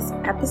enjoyed this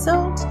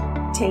episode,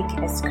 take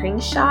a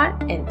screenshot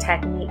and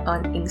tag me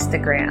on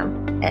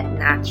Instagram at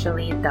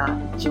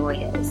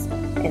naturally.joyous,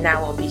 and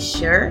I will be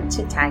sure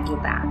to tag you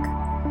back.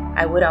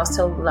 I would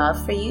also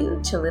love for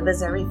you to leave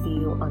us a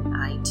review on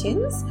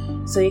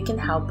iTunes so you can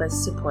help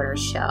us support our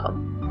show.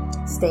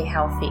 Stay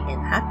healthy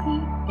and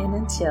happy, and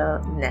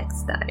until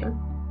next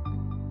time.